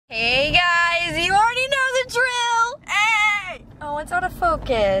Hey guys, you already know the drill! Hey! Oh, it's out of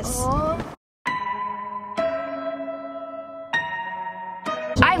focus. Aww.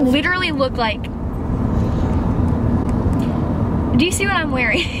 I literally look like... Do you see what I'm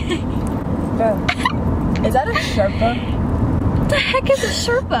wearing? Bro, is that a Sherpa? What the heck is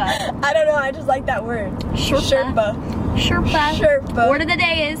a Sherpa? I don't know, I just like that word. Sherpa. Sherpa. Sherpa. Word of the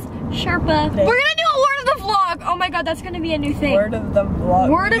day is Sherpa. We're gonna do a word of the vlog. Oh my god, that's gonna be a new thing. Word of the vlog.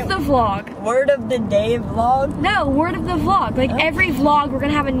 Word of the vlog. Word of the day vlog? No, word of the vlog. Like every vlog, we're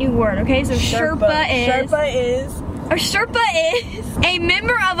gonna have a new word, okay? So Sherpa is... A Sherpa is a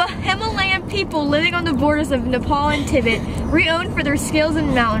member of a Himalayan people living on the borders of Nepal and Tibet, renowned for their skills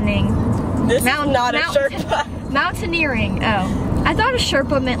in mountaining. This is not a Sherpa. Mountaineering. Oh. I thought a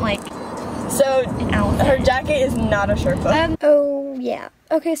Sherpa meant like... So, her jacket is not a Sherpa. Oh, yeah.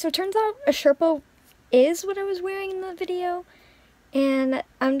 Okay, so it turns out a Sherpa is what I was wearing in the video, and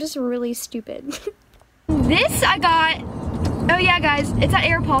I'm just really stupid. This I got, oh yeah guys, it's at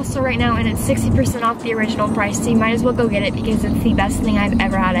Aeropostale right now, and it's 60% off the original price, so you might as well go get it because it's the best thing I've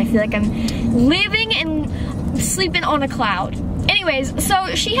ever had. I feel like I'm living and sleeping on a cloud. Anyways, so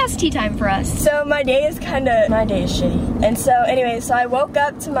she has tea time for us. So my day is shitty. And so anyways, so I woke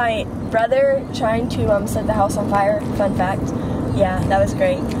up to my brother trying to set the house on fire. Fun fact. Yeah, that was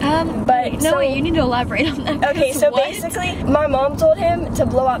great. Wait, you need to elaborate on that. Okay, so basically, my mom told him to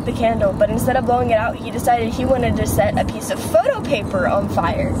blow out the candle, but instead of blowing it out, he decided he wanted to set a piece of photo paper on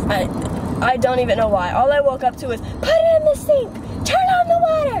fire. I don't even know why. All I woke up to was, put it in the sink, turn on the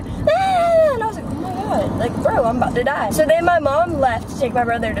water, ah! And I was like, oh my god, like, bro, I'm about to die. So then my mom left to take my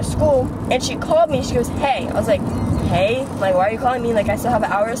brother to school, and she called me, she goes, hey. I was like, hey? Like, why are you calling me? Like, I still have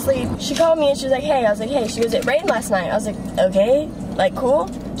an hour of sleep. She called me and she was like, hey. I was like, hey. She goes, it rained last night. I was like, okay, like, cool.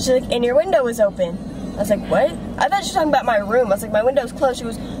 She's like, and your window was open. I was like, what? I thought she was talking about my room. I was like, my window's closed. She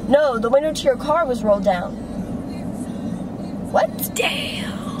goes, no, the window to your car was rolled down. What?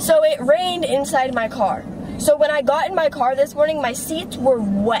 Damn. So it rained inside my car. So when I got in my car this morning, my seats were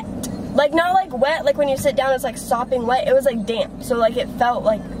wet. Like, not like wet, like when you sit down, it's like sopping wet. It was like damp. So like it felt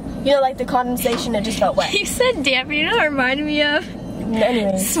like, you know, like the condensation, it just felt wet. You said damp, you know what it reminded me of?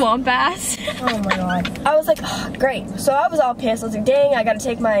 Anyways. Swamp ass. Oh my god. I was like, oh, great. So I was all pissed. I was like, dang, I gotta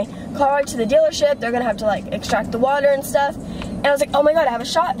take my car to the dealership. They're gonna have to like extract the water and stuff. And I was like, oh my god, I have a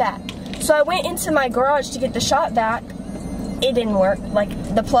shop vac. So I went into my garage to get the shop vac. It didn't work. Like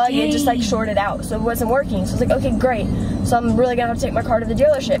the plug, it just like shorted out. So it wasn't working. So I was like, okay, great. So I'm really gonna have to take my car to the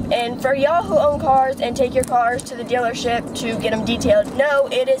dealership. And for y'all who own cars and take your cars to the dealership to get them detailed, no,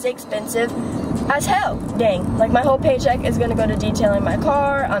 it is expensive as hell. Dang, like my whole paycheck is gonna go to detailing my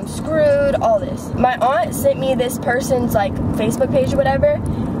car. I'm screwed, all this. My aunt sent me this person's like Facebook page or whatever,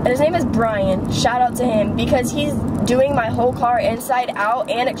 and his name is Brian. Shout out to him because he's doing my whole car inside out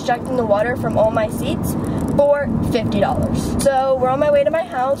and extracting the water from all my seats for $50. So we're on my way to my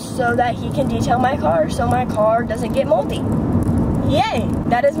house so that he can detail my car so my car doesn't get moldy. Yay!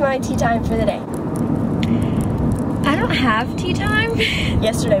 That is my tea time for the day. I don't have tea time.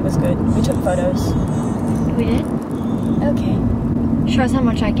 Yesterday was good. We took photos. We did? Okay. Shows how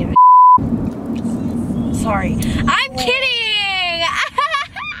much I give a Sorry. I'm kidding!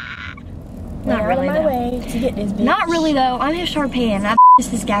 Not really though. Way to get this bitch. Not really though. I'm his Sharpay and that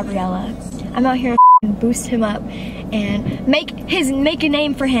is Gabriella. I'm out here to boost him up and make a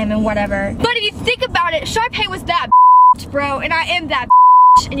name for him and whatever. But if you think about it, Sharpay was that bro, and I am that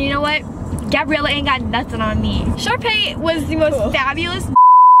and you know what? Gabriella ain't got nothing on me. Sharpay was the most fabulous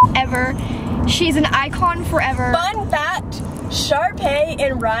ever. She's an icon forever. Fun fact, Sharpay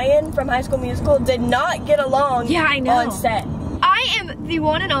and Ryan from High School Musical did not get along on set. I am the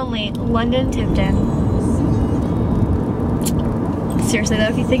one and only London Tipton. Seriously though,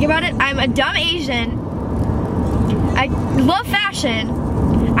 if you think about it, I'm a dumb Asian. I love fashion.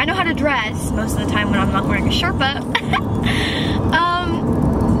 I know how to dress most of the time when I'm not wearing a Sherpa.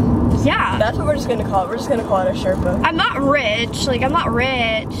 Yeah. That's what we're just gonna call it. We're just gonna call it a Sherpa. I'm not rich. Like, I'm not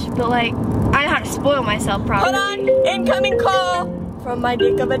rich, but like, I know how to spoil myself probably. Hold on, incoming call from my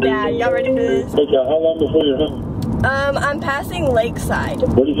dick of a dad. Y'all ready for this? Okay, how long before you're home? I'm passing Lakeside.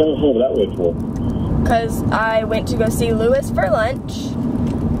 What are you coming home that way for? Because I went to go see Lewis for lunch,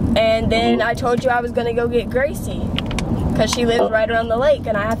 and then I told you I was gonna go get Gracie, because she lives right around the lake,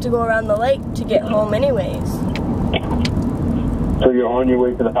 and I have to go around the lake to get home anyways. So you're on your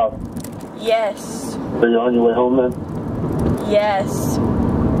way to the house? Yes. So you're on your way home then? Yes.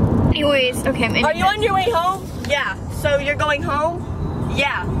 Anyways, okay, Are you on your way home? Yeah. So you're going home?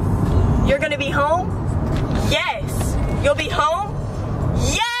 Yeah. You're gonna be home? Yes. You'll be home?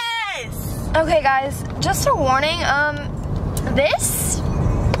 Yes! Okay guys, just a warning, this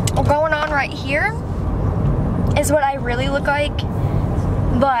going on right here is what I really look like.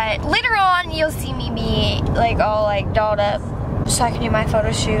 But later on, you'll see me be like all like dolled up so I can do my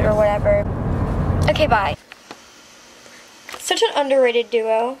photo shoot or whatever. Okay, bye. Such an underrated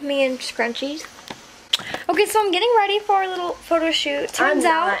duo, me and Scrunchies. Okay, so I'm getting ready for a little photo shoot. Turns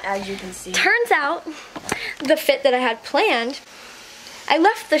out, as you can see. Turns out, the fit that I had planned, I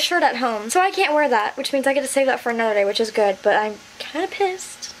left the shirt at home, so I can't wear that, which means I get to save that for another day, which is good, but I'm kind of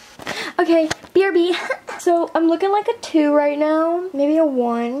pissed. Okay, BRB. So I'm looking like a 2 right now, maybe a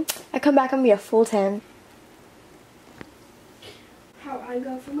 1. I come back and be a full 10. How I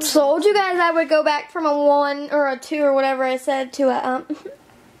go from a Told you guys I would go back from a 1 or a 2 or whatever I said to a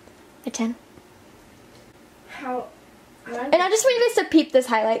 10. How? And I just want you guys to peep this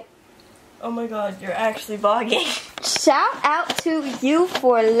highlight. Oh my god, you're actually vlogging. Shout out to you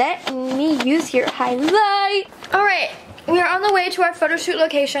for letting me use your highlight. Alright, we are on the way to our photo shoot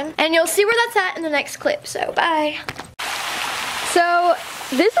location, and you'll see where that's at in the next clip, so bye. So,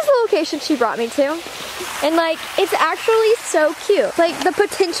 this is the location she brought me to, and like, it's actually so cute. Like, the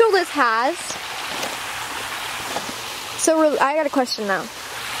potential this has. So, I got a question now.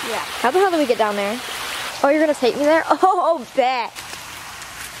 Yeah. How the hell do we get down there? Oh, you're gonna take me there? Oh, bet.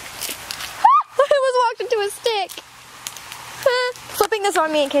 I almost walked into a stick. Flipping this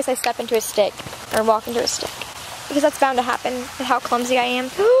on me in case I step into a stick or walk into a stick, because that's bound to happen with how clumsy I am.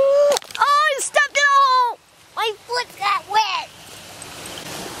 Oh, I stepped in a hole. My foot got wet.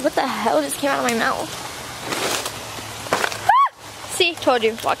 What the hell just came out of my mouth? See, told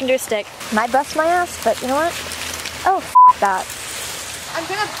you, walk into a stick. Might bust my ass, but you know what? Oh, f that. I'm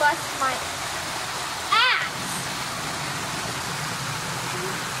gonna bust my ass.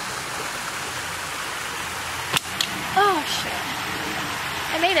 Oh shit.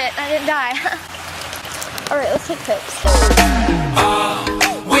 I made it. I didn't die. Alright, let's take pics. All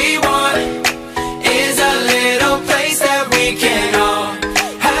we want is a little place that we can all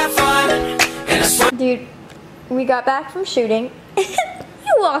have fun. And Dude, we got back from shooting.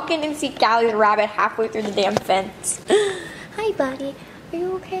 You walk in and see Callie's rabbit halfway through the damn fence. Hi, buddy. Are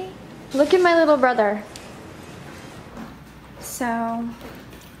you okay? Look at my little brother. So,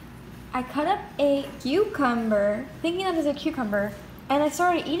 I cut up a cucumber, thinking that it was a cucumber, and I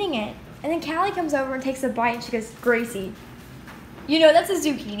started eating it. And then Callie comes over and takes a bite, and she goes, Gracie, you know that's a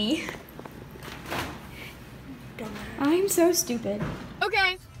zucchini. I'm so stupid.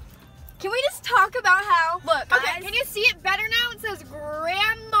 Okay, can we just talk about how, look, okay, can you see it better now? It says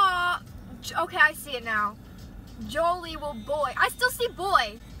Grandma, okay, I see it now. Jolie will boy. I still see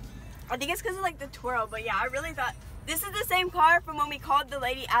boy. I think it's because of like the twirl, but yeah, I really thought this is the same car from when we called the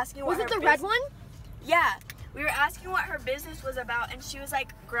lady asking what Was it the red one? Yeah, we were asking what her business was about, and she was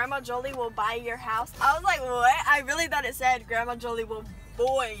like, Grandma Jolie will buy your house. I was like, what? I really thought it said Grandma Jolie will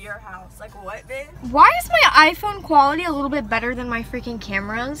boy your house. Like, what, bitch? Why is my iPhone quality a little bit better than my freaking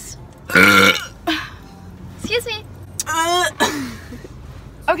cameras? Excuse me.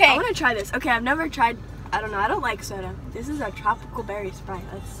 Okay. I want to try this. Okay, I've never tried, I don't know, I don't like soda. This is a tropical berry Sprite.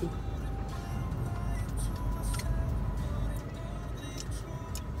 Let's see.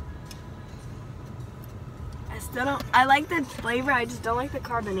 I like the flavor, I just don't like the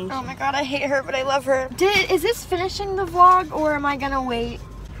carbonation. Oh my god, I hate her, but I love her. Is this finishing the vlog, or am I gonna wait?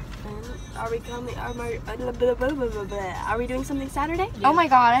 Are we coming? Are we doing something Saturday? Yeah. Oh my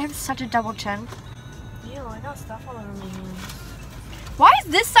god, I have such a double chin. Ew, I got stuff all over my hands. Why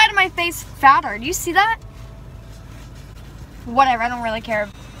is this side of my face fatter? Do you see that? Whatever, I don't really care.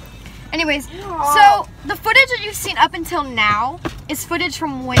 Anyways, so the footage that you've seen up until now is footage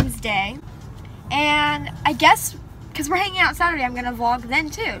from Wednesday. And I guess, because we're hanging out Saturday, I'm going to vlog then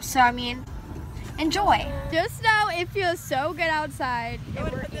too. So, I mean, enjoy. Just know it feels so good outside. You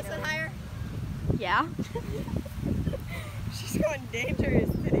want to put this one higher? Yeah. She's going dangerous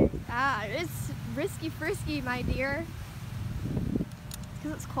today. Ah, it's risky frisky, my dear.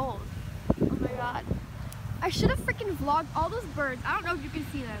 Because it's cold. Oh my god. I should have freaking vlogged all those birds. I don't know if you can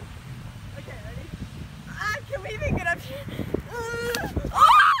see them. Okay, ready? Ah, can we even get up here?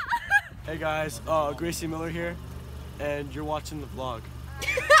 Hey guys, Gracie Miller here, and you're watching the vlog.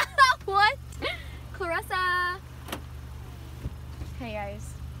 What? Clarissa. Hey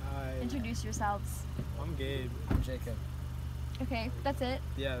guys. Hi. Introduce yourselves. I'm Gabe. I'm Jacob. Okay, that's it.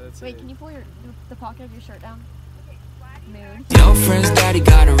 Yeah, that's it. Wait, can you pull the pocket of your shirt down? Mood. your friend's daddy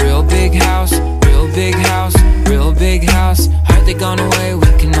got a real big house, real big house, real big house. Heard they gone away, we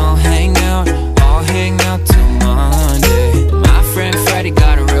can all hang out till Monday.